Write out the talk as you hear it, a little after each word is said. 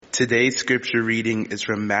Today's scripture reading is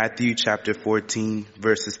from Matthew chapter 14,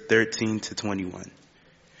 verses 13 to 21.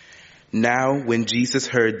 Now, when Jesus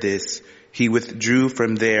heard this, he withdrew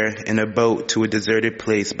from there in a boat to a deserted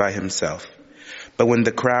place by himself. But when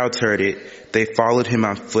the crowds heard it, they followed him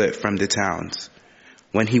on foot from the towns.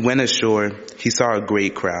 When he went ashore, he saw a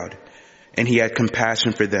great crowd, and he had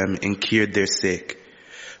compassion for them and cured their sick.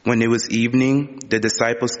 When it was evening, the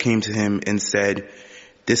disciples came to him and said,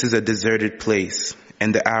 "This is a deserted place,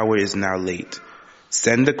 and the hour is now late.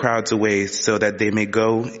 Send the crowds away so that they may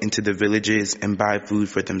go into the villages and buy food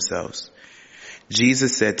for themselves."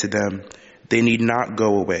 Jesus said to them, "They need not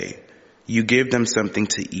go away. You give them something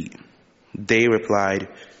to eat." They replied,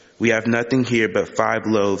 "We have nothing here but 5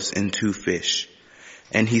 loaves and 2 fish.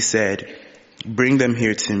 And he said, "Bring them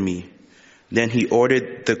here to me." Then he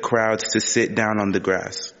ordered the crowds to sit down on the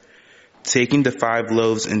grass. Taking the 5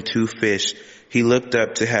 loaves and 2 fish, he looked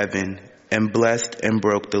up to heaven and blessed and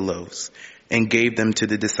broke the loaves and gave them to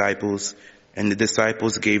the disciples, and the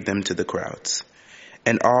disciples gave them to the crowds.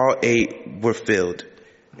 And all ate were filled,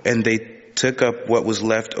 and they took up what was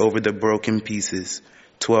left over the broken pieces,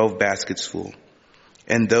 12 baskets full.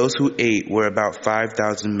 And those who ate were about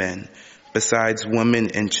 5,000 men, besides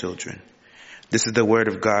women and children. This is the word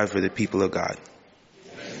of God for the people of God.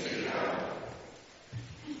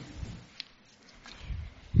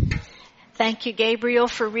 Thank you, Gabriel,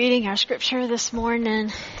 for reading our scripture this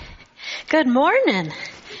morning. Good morning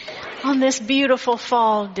on this beautiful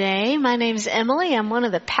fall day. My name's Emily. I'm one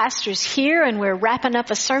of the pastors here, and we're wrapping up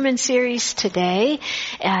a sermon series today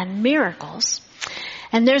on miracles.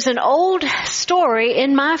 And there's an old story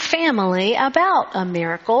in my family about a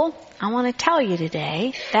miracle. I want to tell you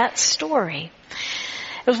today that story.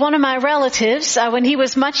 It was one of my relatives. When he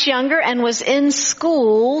was much younger and was in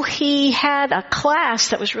school, he had a class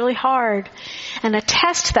that was really hard and a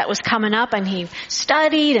test that was coming up, and he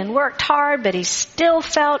studied and worked hard, but he still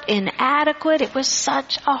felt inadequate. It was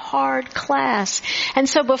such a hard class. And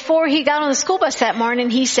so before he got on the school bus that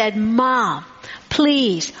morning, he said, "Mom,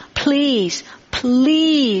 please, please,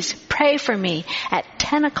 please pray for me at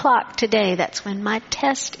 10 o'clock today. That's when my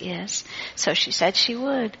test is." So she said she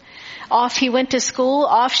would. Off he went to school,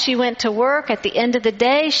 off she went to work. At the end of the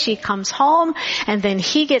day, she comes home, and then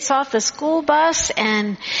he gets off the school bus,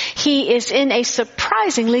 and he is in a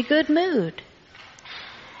surprisingly good mood.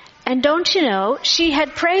 And don't you know, she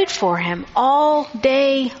had prayed for him all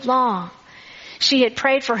day long. She had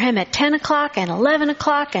prayed for him at 10 o'clock and 11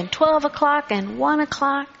 o'clock and 12 o'clock and 1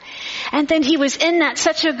 o'clock. And then he was in that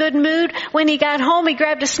such a good mood. When he got home, he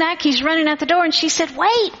grabbed a snack. He's running out the door, and she said,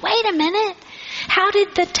 wait a minute. How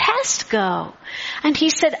did the test go?" And he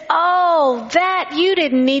said, "Oh, that you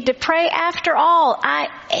didn't need to pray after all. I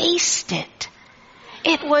aced it.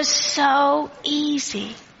 It was so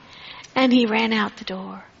easy." And he ran out the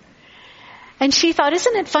door. And she thought,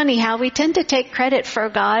 isn't it funny how we tend to take credit for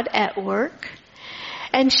God at work?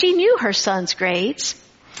 And she knew her son's grades.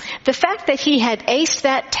 The fact that he had aced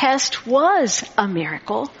that test was a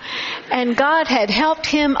miracle, and God had helped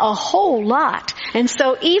him a whole lot. And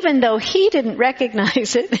so even though he didn't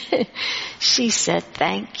recognize it, she said,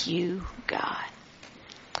 "Thank you, God."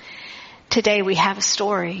 Today we have a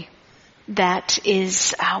story that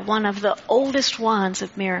is one of the oldest ones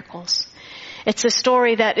of miracles. It's a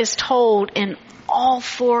story that is told in all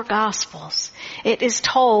 4 Gospels. It is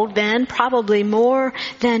told then probably more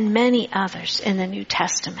than many others in the New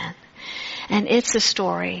Testament. And it's a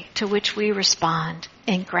story to which we respond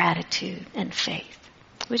in gratitude and faith.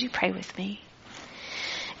 Would you pray with me?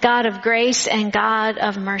 God of grace and God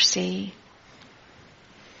of mercy,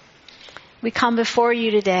 we come before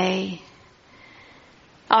you today,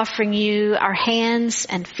 offering you our hands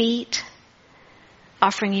and feet,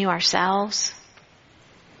 offering you ourselves.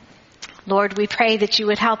 Lord, we pray that you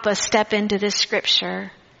would help us step into this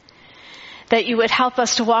scripture, that you would help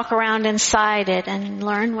us to walk around inside it and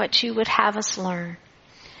learn what you would have us learn.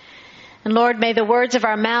 And Lord, may the words of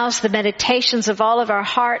our mouths, the meditations of all of our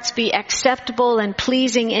hearts be acceptable and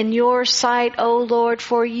pleasing in your sight, O Lord,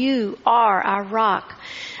 for you are our rock,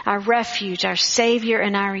 our refuge, our Savior,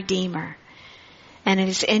 and our Redeemer. And it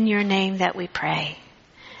is in your name that we pray.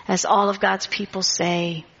 As all of God's people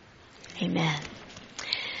say, amen.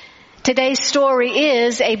 Today's story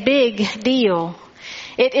is a big deal.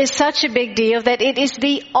 It is such a big deal that it is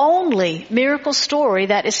the only miracle story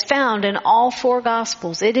that is found in all 4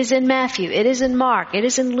 Gospels. It is in Matthew, it is in Mark, it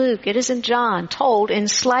is in Luke, it is in John, told in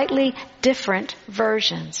slightly different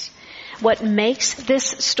versions. What makes this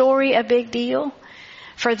story a big deal?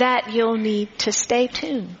 For that, you'll need to stay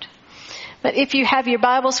tuned. But if you have your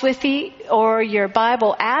Bibles with you or your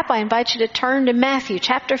Bible app, I invite you to turn to Matthew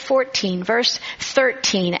chapter 14, verse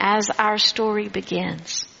 13 as our story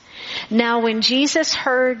begins. Now when Jesus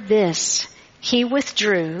heard this, he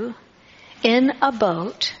withdrew in a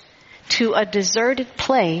boat to a deserted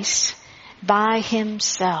place by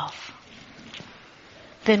himself.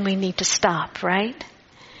 Then we need to stop, right?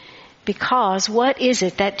 Because what is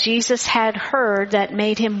it that Jesus had heard that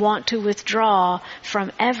made him want to withdraw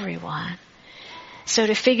from everyone? So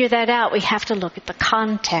to figure that out, we have to look at the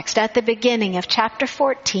context. At the beginning of chapter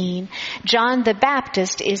 14, John the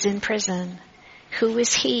Baptist is in prison. Who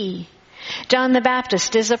is he? John the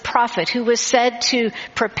Baptist is a prophet who was said to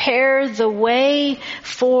prepare the way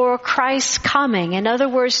for Christ's coming. In other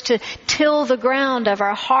words, to till the ground of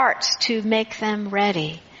our hearts to make them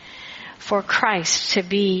ready for Christ to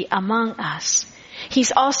be among us.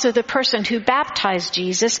 He's also the person who baptized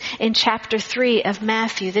Jesus in chapter 3 of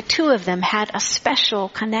Matthew. The two of them had a special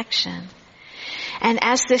connection. And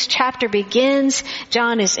as this chapter begins,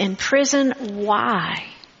 John is in prison. Why?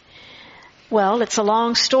 Well, it's a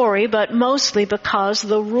long story, but mostly because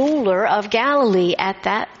the ruler of Galilee at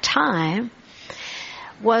that time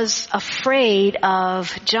was afraid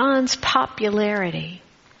of John's popularity.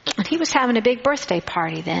 And he was having a big birthday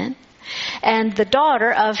party then. And the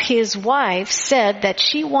daughter of his wife said that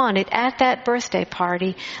she wanted at that birthday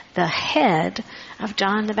party the head of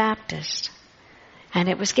John the Baptist. And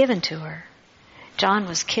it was given to her. John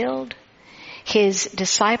was killed. His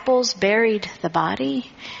disciples buried the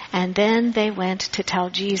body. And then they went to tell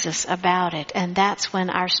Jesus about it. And that's when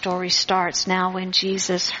our story starts. Now when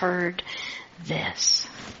Jesus heard this,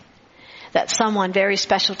 that someone very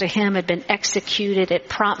special to him had been executed, it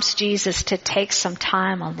prompts Jesus to take some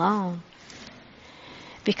time alone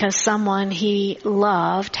because someone he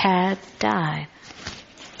loved had died.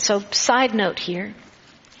 So side note here,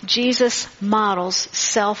 Jesus models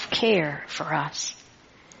self-care for us.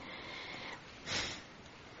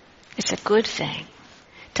 It's a good thing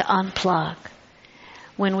to unplug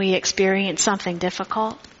when we experience something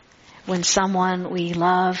difficult. When someone we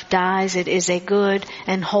love dies, it is a good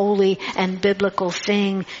and holy and biblical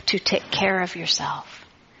thing to take care of yourself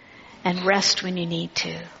and rest when you need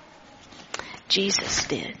to. Jesus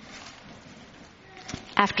did.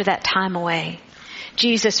 After that time away,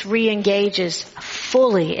 Jesus re-engages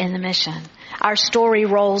fully in the mission. Our story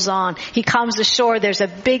rolls on. He comes ashore. There's a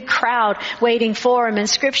big crowd waiting for him. And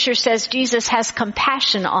Scripture says Jesus has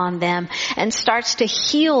compassion on them and starts to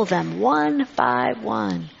heal them one by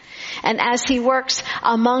one. And as he works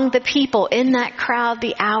among the people in that crowd,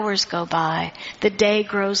 the hours go by. The day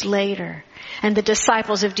grows later. And the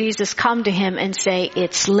disciples of Jesus come to him and say,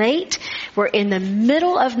 it's late. We're in the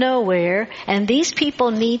middle of nowhere and these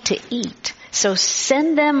people need to eat. So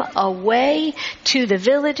send them away to the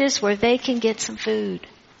villages where they can get some food.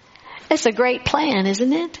 It's a great plan,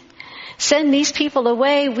 isn't it? Send these people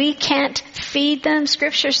away. We can't feed them.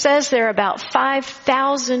 Scripture says there are about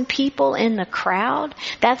 5,000 people in the crowd.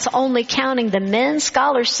 That's only counting the men.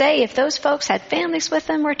 Scholars say if those folks had families with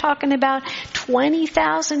them, we're talking about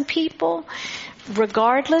 20,000 people.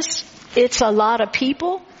 Regardless, it's a lot of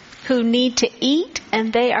people who need to eat,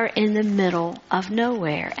 and they are in the middle of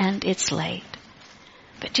nowhere, and it's late.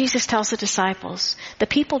 But Jesus tells the disciples, the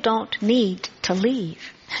people don't need to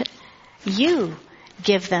leave. You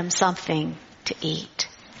give them something to eat.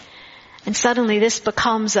 And suddenly this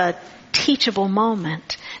becomes a teachable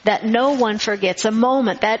moment that no one forgets, a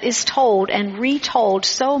moment that is told and retold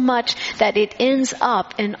so much that it ends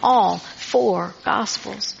up in all 4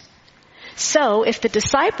 Gospels. So if the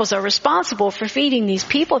disciples are responsible for feeding these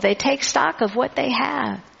people, they take stock of what they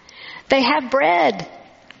have. They have bread,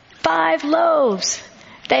 5 loaves.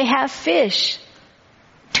 They have fish,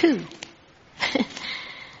 2.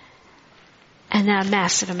 And a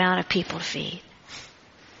massive amount of people to feed.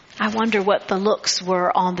 I wonder what the looks were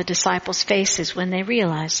on the disciples' faces when they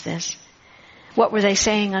realized this. What were they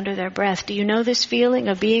saying under their breath? Do you know this feeling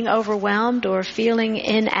of being overwhelmed or feeling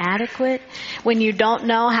inadequate when you don't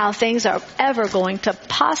know how things are ever going to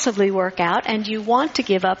possibly work out and you want to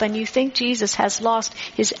give up and you think Jesus has lost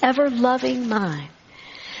his ever-loving mind?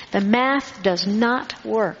 The math does not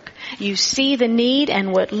work. You see the need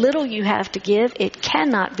and what little you have to give, it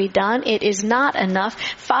cannot be done. It is not enough.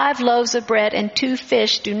 5 loaves of bread and 2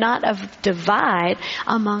 fish do not divide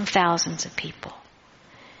among thousands of people.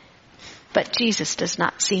 But Jesus does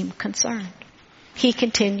not seem concerned. He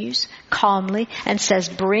continues calmly and says,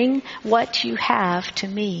 bring what you have to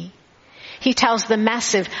me. He tells the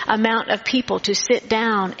massive amount of people to sit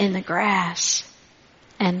down in the grass.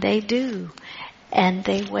 And they do. and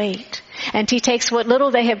they wait. And he takes what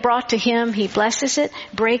little they have brought to him, he blesses it,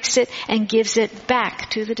 breaks it, and gives it back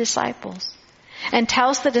to the disciples. And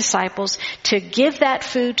tells the disciples to give that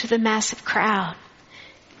food to the massive crowd.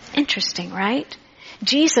 Interesting, right?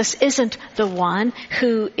 Jesus isn't the one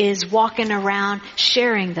who is walking around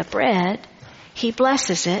sharing the bread. He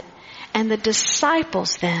blesses it. And the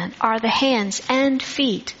disciples then are the hands and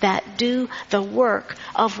feet that do the work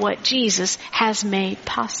of what Jesus has made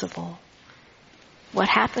possible. What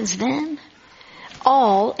happens then?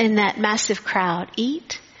 All in that massive crowd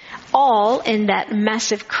eat. All in that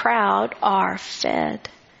massive crowd are fed.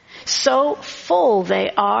 So full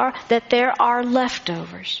they are that there are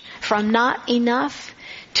leftovers, from not enough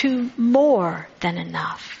to more than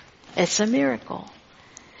enough. It's a miracle.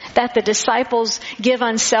 That the disciples give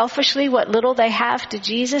unselfishly what little they have to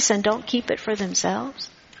Jesus and don't keep it for themselves.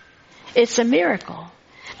 It's a miracle.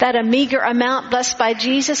 That a meager amount blessed by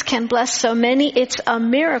Jesus can bless so many. It's a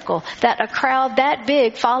miracle that a crowd that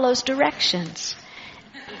big follows directions.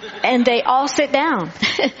 And they all sit down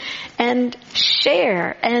and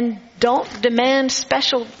share and don't demand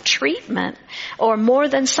special treatment or more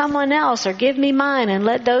than someone else or give me mine and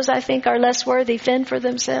let those I think are less worthy fend for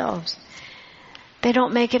themselves. They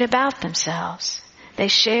don't make it about themselves. They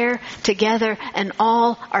share together and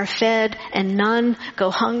all are fed and none go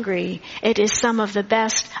hungry. It is some of the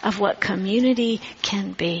best of what community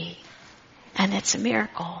can be. And it's a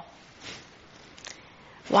miracle.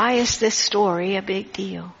 Why is this story a big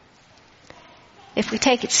deal? If we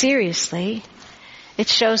take it seriously, it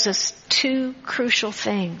shows us two crucial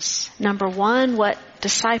things. Number one, what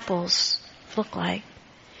disciples look like.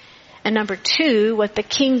 And number two, what the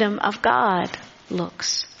kingdom of God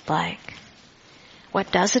looks like.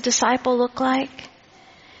 What does a disciple look like?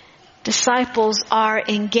 Disciples are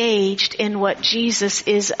engaged in what Jesus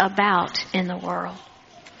is about in the world.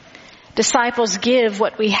 Disciples give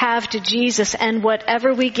what we have to Jesus, and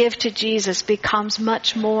whatever we give to Jesus becomes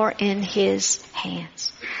much more in His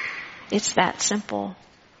hands. It's that simple.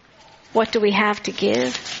 What do we have to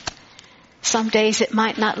give? Some days it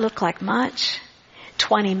might not look like much.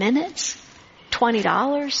 20 minutes,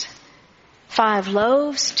 $20, 5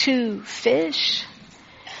 loaves, 2 fish,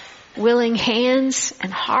 willing hands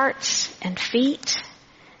and hearts and feet,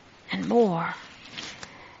 and more.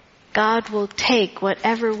 God will take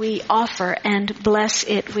whatever we offer and bless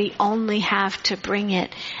it. We only have to bring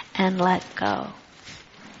it and let go.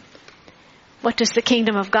 What does the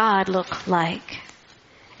kingdom of God look like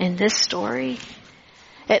in this story?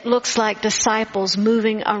 It looks like disciples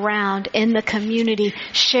moving around in the community,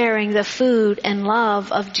 sharing the food and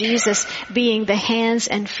love of Jesus, being the hands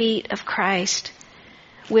and feet of Christ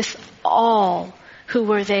with all who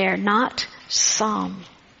were there, not some,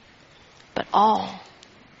 but all.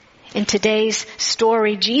 In today's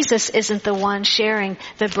story, Jesus isn't the one sharing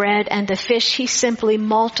the bread and the fish. He simply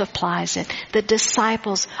multiplies it. The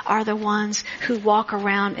disciples are the ones who walk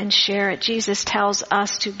around and share it. Jesus tells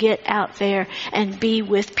us to get out there and be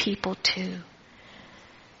with people too,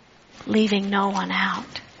 leaving no one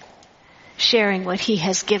out, sharing what He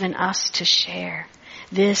has given us to share.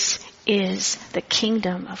 This is the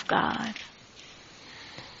kingdom of God.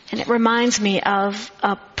 And it reminds me of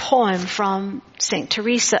a poem from St.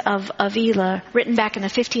 Teresa of Avila, written back in the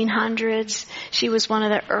 1500s. She was one of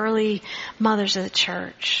the early mothers of the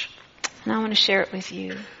church. And I want to share it with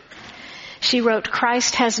you. She wrote,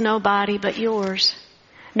 "Christ has no body but yours,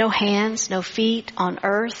 no hands, no feet on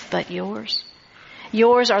earth but yours.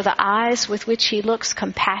 Yours are the eyes with which He looks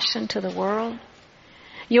compassion to the world.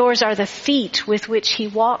 Yours are the feet with which He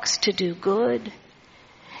walks to do good.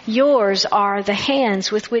 Yours are the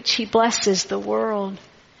hands with which He blesses the world.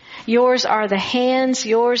 Yours are the hands,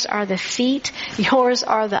 yours are the feet, yours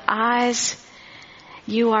are the eyes.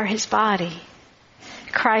 You are His body.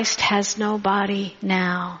 Christ has no body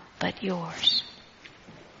now but yours."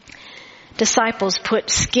 Disciples put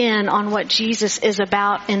skin on what Jesus is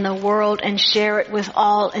about in the world and share it with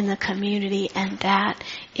all in the community, and that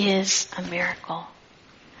is a miracle.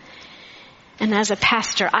 And as a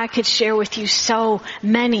pastor, I could share with you so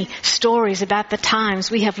many stories about the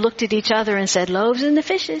times we have looked at each other and said, loaves and the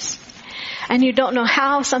fishes. And you don't know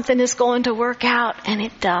how something is going to work out, and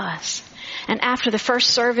it does. And after the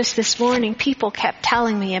first service this morning, people kept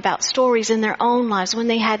telling me about stories in their own lives when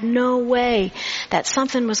they had no way that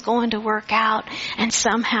something was going to work out, and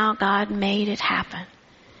somehow God made it happen.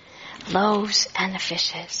 Loaves and the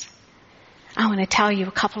fishes. I want to tell you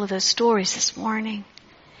a couple of those stories this morning.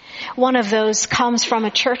 One of those comes from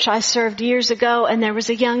a church I served years ago, and there was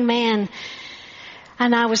a young man,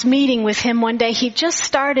 and I was meeting with him one day. He just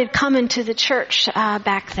started coming to the church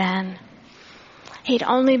back then. He'd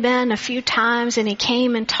only been a few times, and he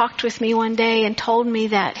came and talked with me one day and told me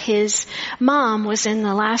that his mom was in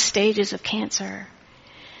the last stages of cancer.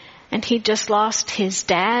 And he'd just lost his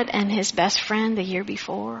dad and his best friend the year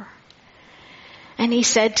before. And he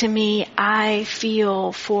said to me, I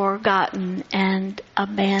feel forgotten and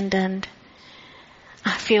abandoned.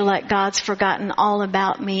 I feel like God's forgotten all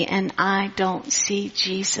about me, and I don't see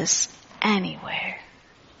Jesus anywhere.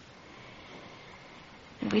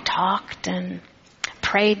 And we talked and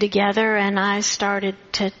prayed together, and I started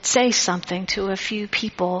to say something to a few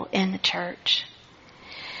people in the church.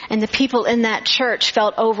 And the people in that church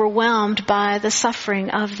felt overwhelmed by the suffering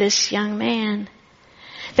of this young man.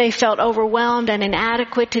 They felt overwhelmed and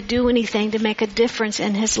inadequate to do anything to make a difference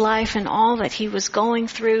in his life and all that he was going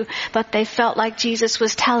through. But they felt like Jesus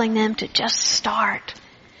was telling them to just start.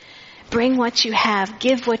 Bring what you have.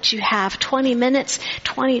 Give what you have. 20 minutes,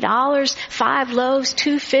 $20, 5 loaves,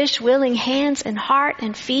 2 fish, willing hands and heart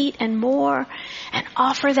and feet and more. And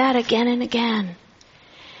offer that again and again.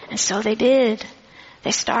 And so they did.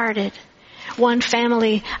 They started. One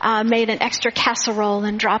family made an extra casserole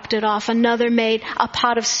and dropped it off. Another made a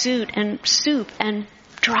pot of soup and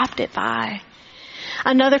dropped it by.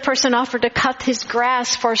 Another person offered to cut his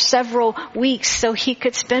grass for several weeks so he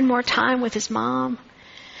could spend more time with his mom.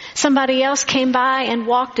 Somebody else came by and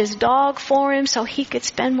walked his dog for him so he could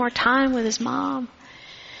spend more time with his mom.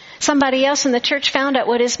 Somebody else in the church found out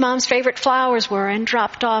what his mom's favorite flowers were and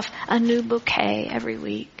dropped off a new bouquet every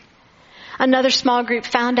week. Another small group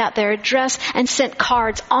found out their address and sent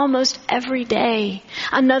cards almost every day.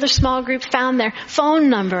 Another small group found their phone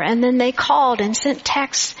number, and then they called and sent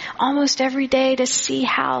texts almost every day to see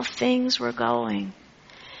how things were going.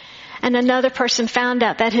 And another person found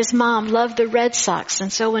out that his mom loved the Red Sox,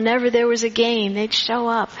 and so whenever there was a game, they'd show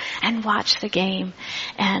up and watch the game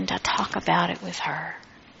and talk about it with her.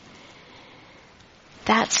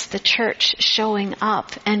 That's the church showing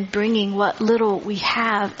up and bringing what little we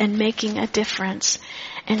have and making a difference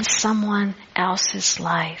in someone else's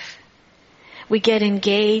life. We get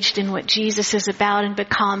engaged in what Jesus is about and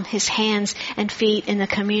become his hands and feet in the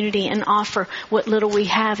community and offer what little we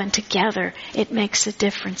have, and together it makes a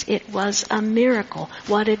difference. It was a miracle.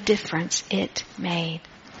 What a difference it made.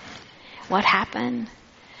 What happened?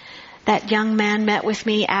 That young man met with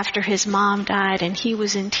me after his mom died, and he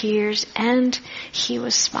was in tears and he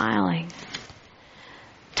was smiling,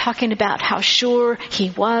 talking about how sure he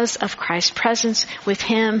was of Christ's presence with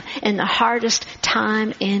him in the hardest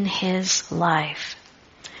time in his life.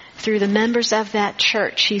 Through the members of that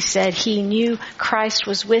church, he said he knew Christ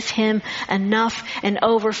was with him enough and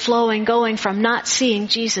overflowing, going from not seeing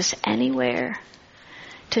Jesus anywhere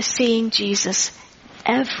to seeing Jesus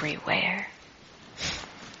everywhere.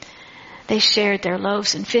 They shared their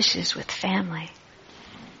loaves and fishes with family.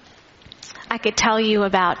 I could tell you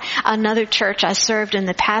about another church I served in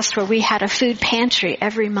the past where we had a food pantry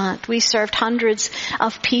every month. We served hundreds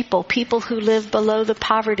of people who lived below the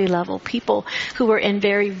poverty level, people who were in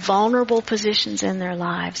very vulnerable positions in their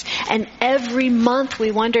lives. And every month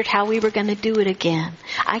we wondered how we were going to do it again.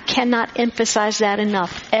 I cannot emphasize that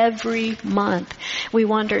enough. Every month we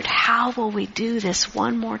wondered, how will we do this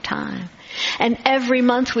one more time? And every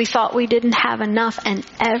month we thought we didn't have enough, and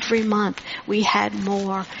every month we had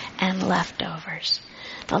more and leftovers.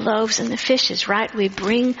 The loaves and the fishes, right? We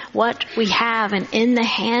bring what we have, and in the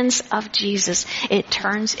hands of Jesus, it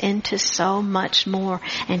turns into so much more,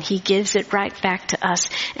 and he gives it right back to us,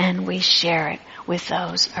 and we share it with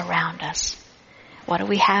those around us. What do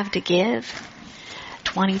we have to give?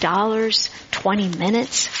 $20, 20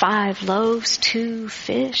 minutes, 5 loaves, 2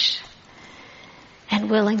 fish. And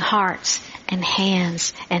willing hearts and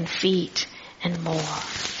hands and feet and more.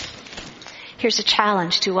 Here's a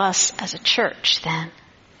challenge to us as a church then.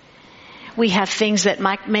 We have things that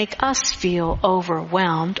might make us feel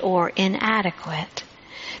overwhelmed or inadequate.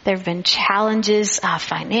 There have been challenges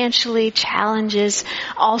financially, challenges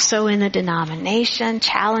also in the denomination,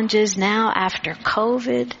 challenges now after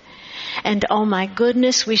COVID. And oh my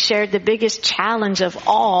goodness, we shared the biggest challenge of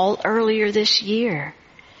all earlier this year.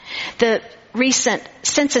 The recent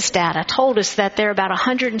census data told us that there are about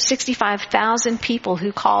 165,000 people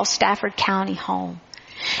who call Stafford County home.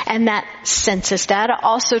 And that census data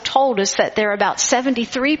also told us that there are about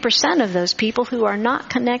 73% of those people who are not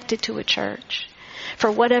connected to a church.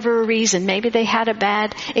 For whatever reason, maybe they had a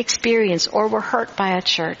bad experience or were hurt by a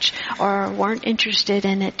church or weren't interested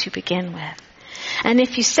in it to begin with. And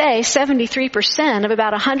if you say 73% of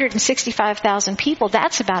about 165,000 people,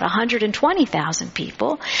 that's about 120,000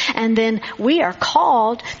 people. And then we are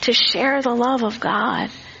called to share the love of God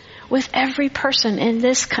with every person in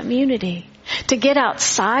this community. To get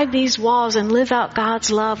outside these walls and live out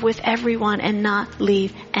God's love with everyone and not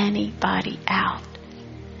leave anybody out.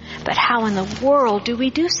 But how in the world do we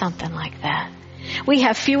do something like that? We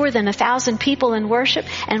have fewer than 1,000 people in worship,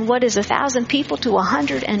 and what is 1,000 people to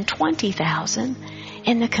 120,000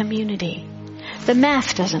 in the community? The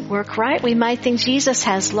math doesn't work right. We might think Jesus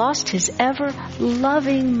has lost his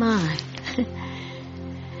ever-loving mind.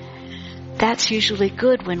 That's usually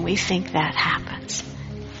good when we think that happens,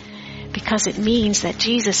 because it means that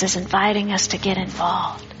Jesus is inviting us to get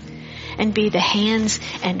involved and be the hands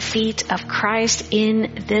and feet of Christ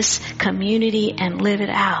in this community and live it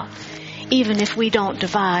out, even if we don't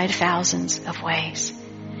divide thousands of ways.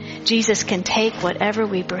 Jesus can take whatever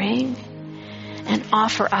we bring and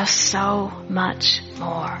offer us so much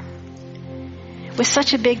more. With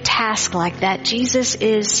such a big task like that, Jesus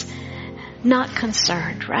is not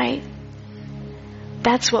concerned, right?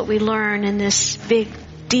 That's what we learn in this big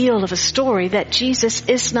deal of a story, that Jesus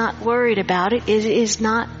is not worried about it. It is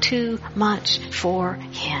not too much for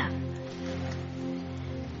him.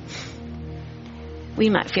 We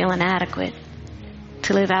might feel inadequate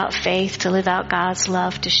to live out faith, to live out God's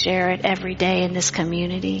love, to share it every day in this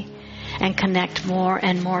community and connect more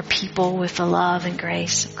and more people with the love and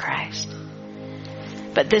grace of Christ.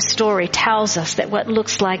 But this story tells us that what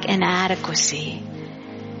looks like inadequacy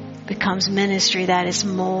becomes ministry that is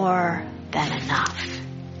more than enough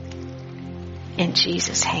in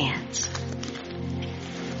Jesus' hands.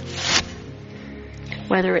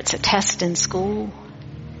 Whether it's a test in school,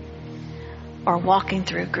 or walking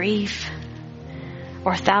through grief,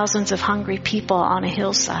 or thousands of hungry people on a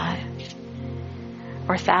hillside,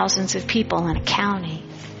 or thousands of people in a county.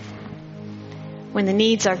 When the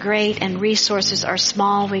needs are great and resources are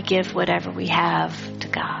small, we give whatever we have to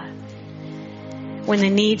God. When the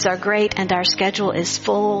needs are great and our schedule is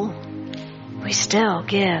full, we still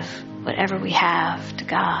give whatever we have to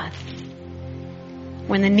God.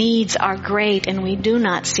 When the needs are great and we do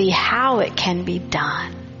not see how it can be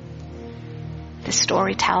done, the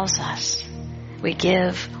story tells us we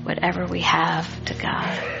give whatever we have to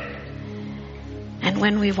God. And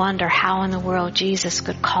when we wonder how in the world Jesus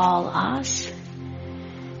could call us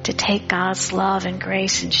to take God's love and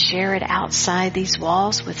grace and share it outside these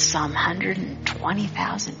walls with some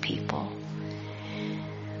 120,000 people,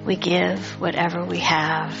 we give whatever we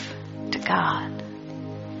have to God.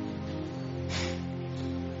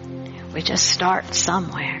 We just start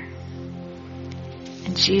somewhere.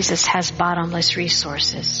 And Jesus has bottomless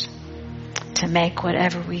resources to make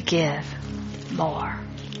whatever we give more.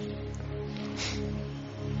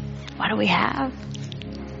 What do we have?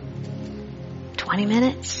 20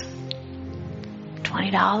 minutes?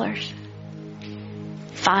 $20?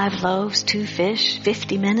 5 loaves, 2 fish,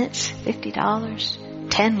 50 minutes, $50,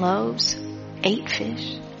 10 loaves, 8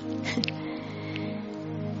 fish.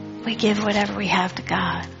 We give whatever we have to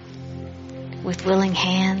God with willing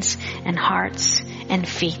hands and hearts and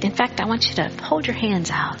feet. In fact, I want you to hold your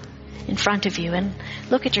hands out in front of you and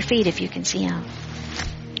look at your feet if you can see them.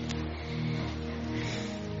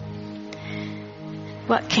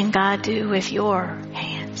 What can God do with your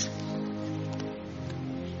hands?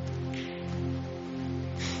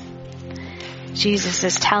 Jesus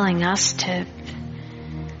is telling us to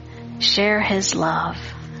share his love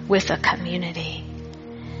with a community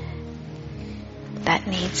that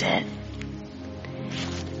needs it.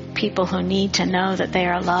 People who need to know that they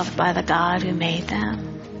are loved by the God who made them.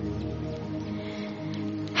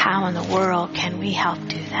 How in the world can we help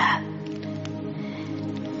do that?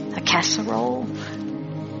 A casserole?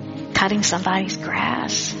 Cutting somebody's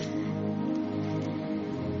grass?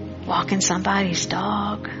 Walking somebody's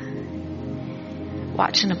dog?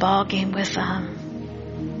 Watching a ball game with them?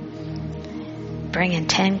 Bringing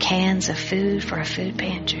 10 cans of food for a food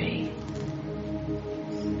pantry?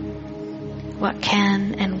 What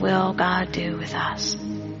can and will God do with us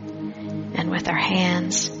and with our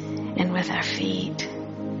hands and with our feet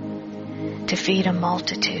to feed a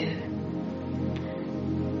multitude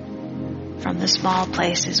from the small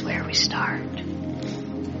places where we start?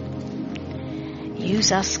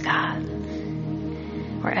 Use us, God,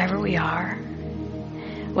 wherever we are,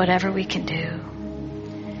 whatever we can do,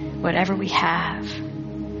 whatever we have,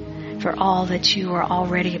 for all that you are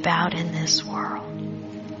already about in this world.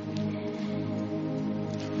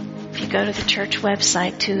 If you go to the church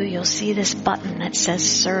website too, you'll see this button that says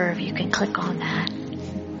serve. You can click on that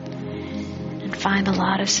and find a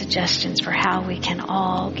lot of suggestions for how we can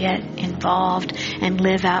all get involved and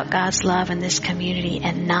live out God's love in this community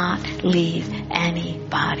and not leave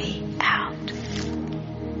anybody out,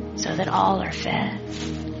 so that all are fed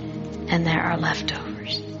and there are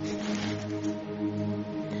leftovers.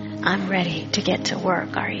 I'm ready to get to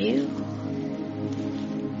work. Are you?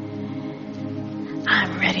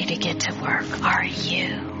 I'm ready to get to work. Are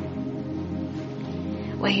you?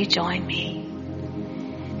 Will you join me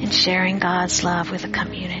in sharing God's love with a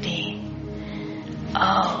community?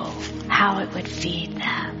 Oh, how it would feed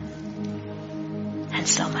them. And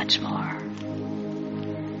so much more.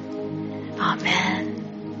 Amen.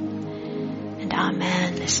 And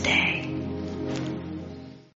amen this day.